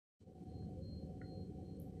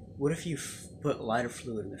What if you put lighter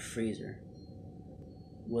fluid in the freezer?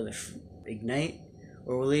 Will it ignite,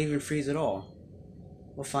 or will it even freeze at all?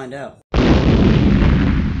 We'll find out.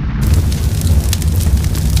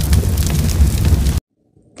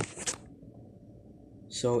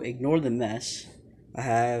 So ignore the mess. I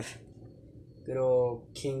have good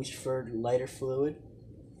old Kingsford lighter fluid,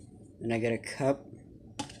 and I got a cup,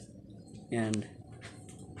 and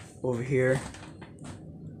over here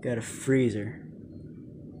got a freezer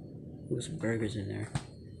with some burgers in there.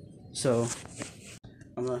 So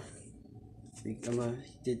I'm gonna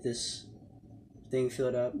get this thing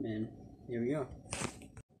filled up, and here we go.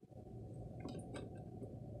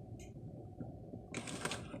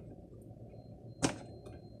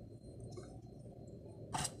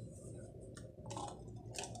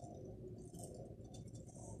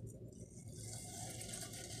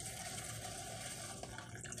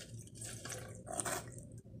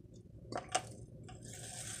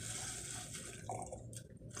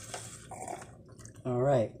 All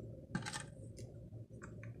right.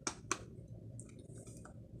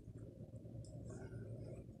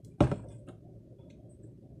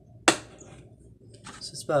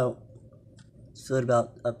 So it's filled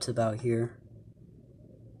about up to about here.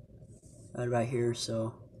 Right about here,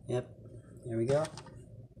 so yep. There we go.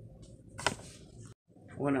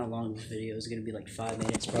 I wonder how long this video is gonna be, like 5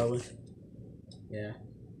 minutes probably. Yeah.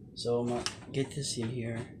 So I'm gonna get this in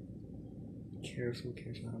here. Careful, I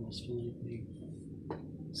don't want to spill anything.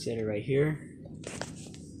 Set it right here.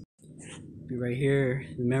 Be right here.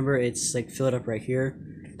 Remember, it's like filled up right here.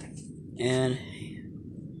 And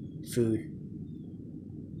food.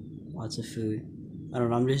 Lots of food. I don't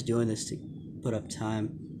know, I'm just doing this to put up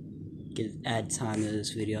time. Add time to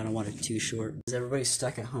this video. I don't want it too short. Because everybody's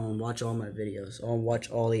stuck at home, watch all my videos. I'll watch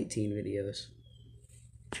all 18 videos.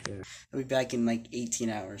 Yeah. I'll be back in like 18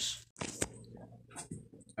 hours.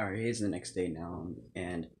 Alright, here's the next day now,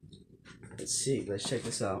 and let's check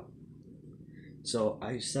this out. So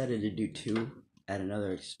I decided to do 2 at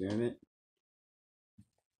another experiment.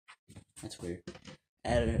 That's weird.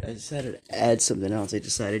 I decided to add something else. I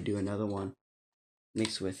decided to do another one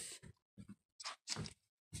mixed with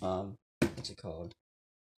what's it called?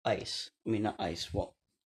 Ice. I mean, not ice. Well,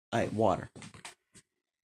 water.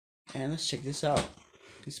 And let's check this out.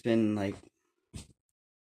 It's been like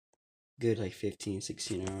good, like 15,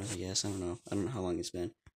 16 hours, I guess. I don't know how long it's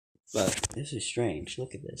been. But this is strange.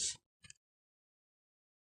 Look at this.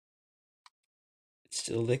 It's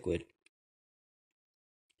still liquid.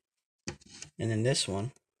 And then this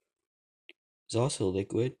one is also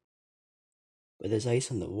liquid, but there's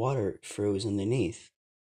ice on the water froze underneath.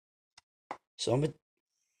 So I'm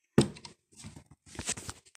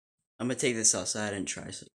gonna take this outside and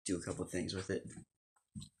try to do a couple things with it.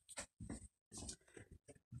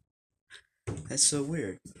 That's so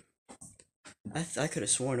weird. I could have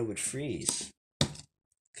sworn it would freeze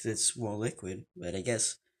because it's more liquid, but I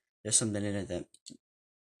guess there's something in it that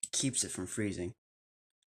keeps it from freezing.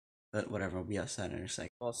 But whatever, I'll be outside in a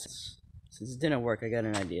second. Well, since it didn't work, I got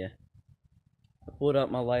an idea. I pulled out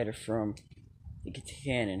my lighter from the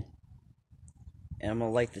cannon, and I'm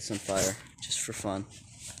gonna light this on fire just for fun,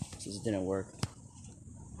 since it didn't work.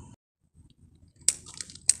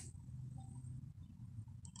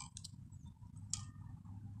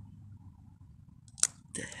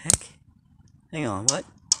 The heck? Hang on, what?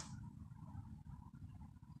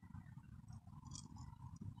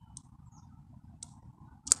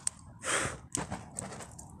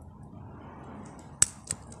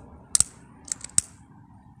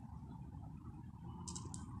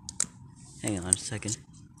 Hang on a second.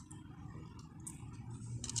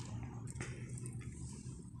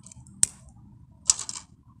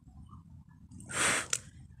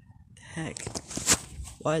 The heck?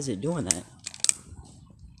 Why is it doing that?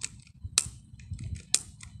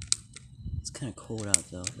 It's kind of cold out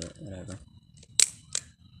though, but whatever.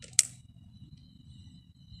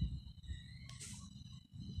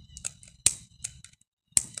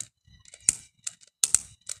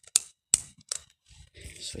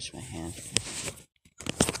 Switch my hand.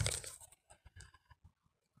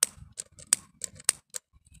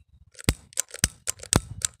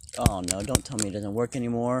 Oh no, don't tell me it doesn't work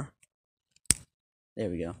anymore. There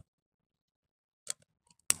we go.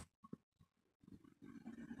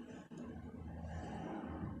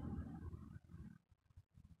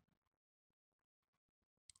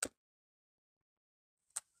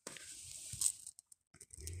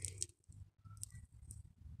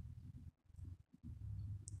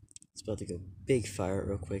 It's about to go big fire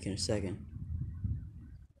real quick in a second.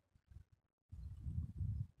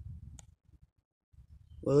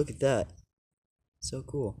 Well, look at that. So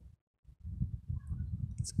cool.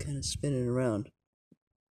 It's kind of spinning around.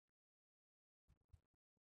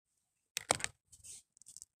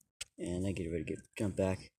 And I get ready to jump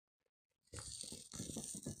back.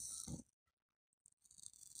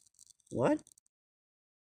 What?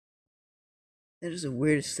 That is the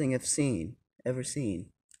weirdest thing I've ever seen.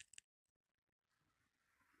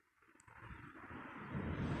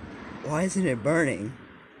 Why isn't it burning?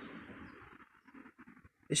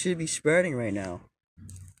 It should be spreading right now.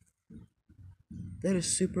 That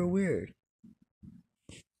is super weird.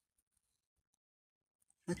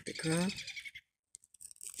 What the crap?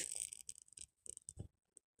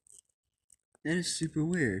 That is super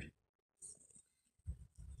weird.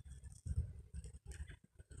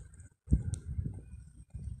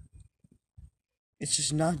 It's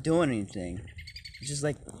just not doing anything. It's just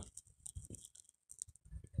like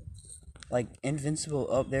invincible.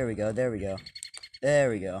 Oh, there we go. There we go.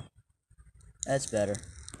 There we go. That's better.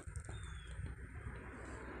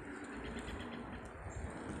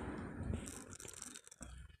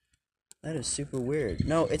 That is super weird.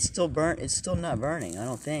 No, it's still burnt. It's still not burning, I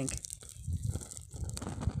don't think.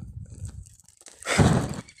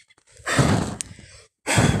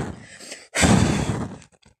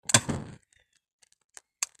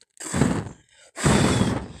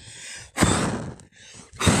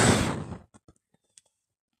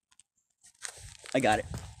 I got it.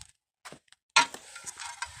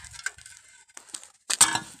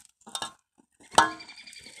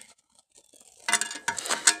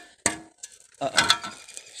 Uh-oh.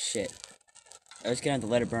 Shit. I was gonna have to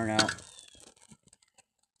let it burn out.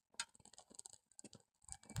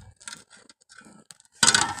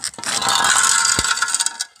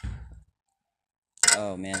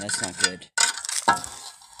 Oh man, that's not good.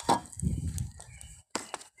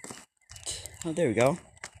 Oh, there we go.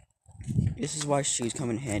 This is why shoes come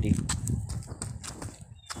in handy.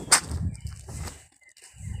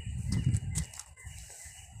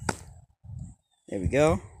 There we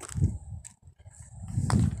go.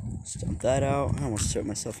 Stomp that out. I almost set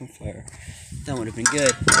myself on fire. That would have been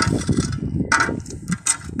good.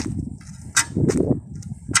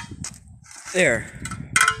 There.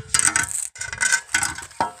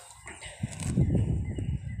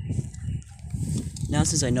 Now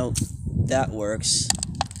since I know that works,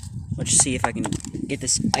 let's see if I can get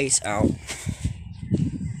this ice out.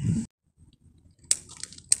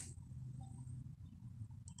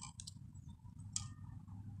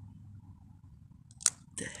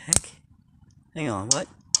 The heck? Hang on, what?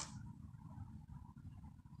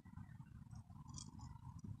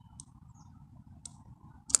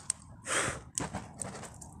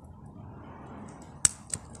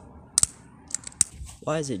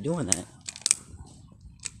 Why is it doing that?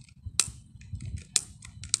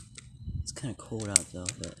 It's kind of cold out though,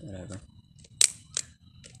 but whatever.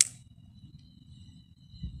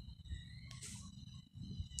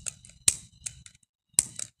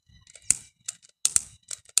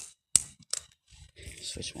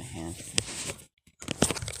 Switch my hand.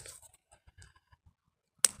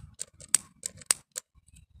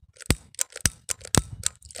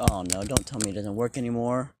 Oh no, don't tell me it doesn't work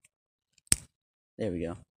anymore. There we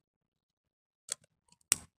go.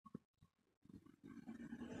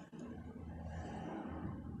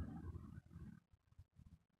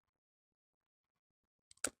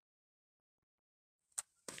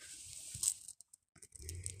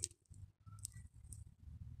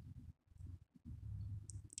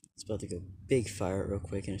 It's about to go big fire real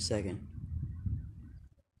quick in a second.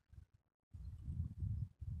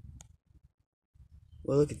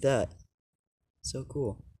 Well, look at that. So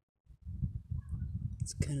cool.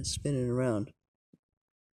 It's kind of spinning around.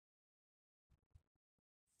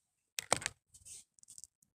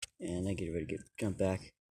 And I get ready to jump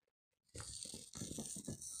back.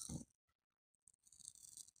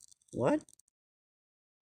 What?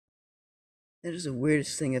 That is the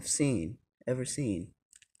weirdest thing I've ever seen.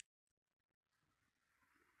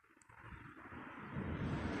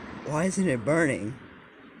 Why isn't it burning?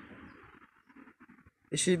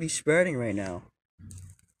 It should be spreading right now.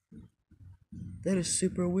 That is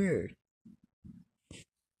super weird.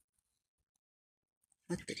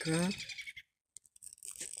 What the crap?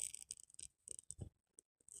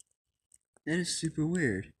 That is super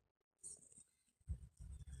weird.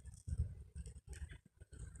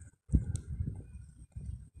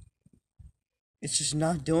 It's just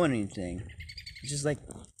not doing anything. It's just like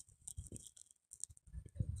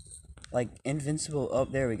invincible. Oh,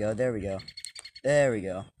 there we go. There we go. There we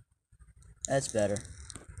go. That's better.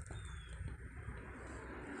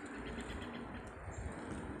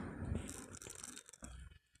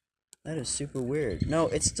 That is super weird. No,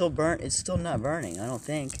 it's still burnt. It's still not burning, I don't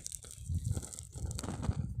think.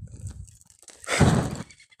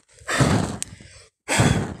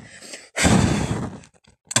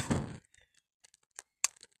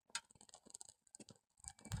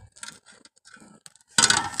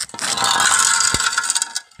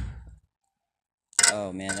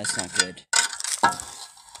 Oh man, that's not good.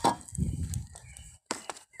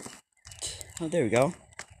 Oh, there we go.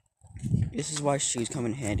 This is why shoes come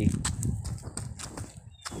in handy.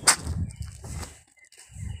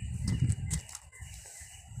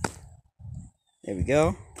 There we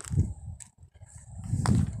go.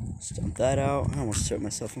 Stomp that out. I almost set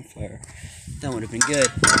myself on fire. That would have been good.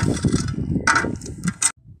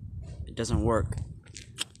 It doesn't work.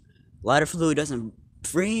 Lighter fluid doesn't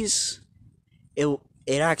freeze. It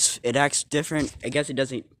acts different. I guess it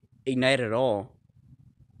doesn't ignite at all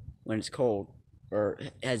when it's cold or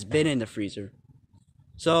has been in the freezer.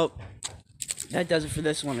 So that does it for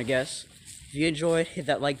this one, I guess. If you enjoyed, hit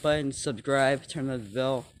that like button, subscribe, turn on the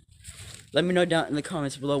bell. Let me know down in the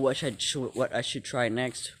comments below what I should try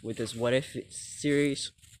next with this What If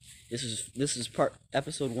series. This is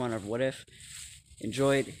episode 1 of What If.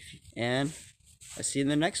 Enjoyed, and I'll see you in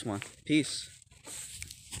the next one. Peace.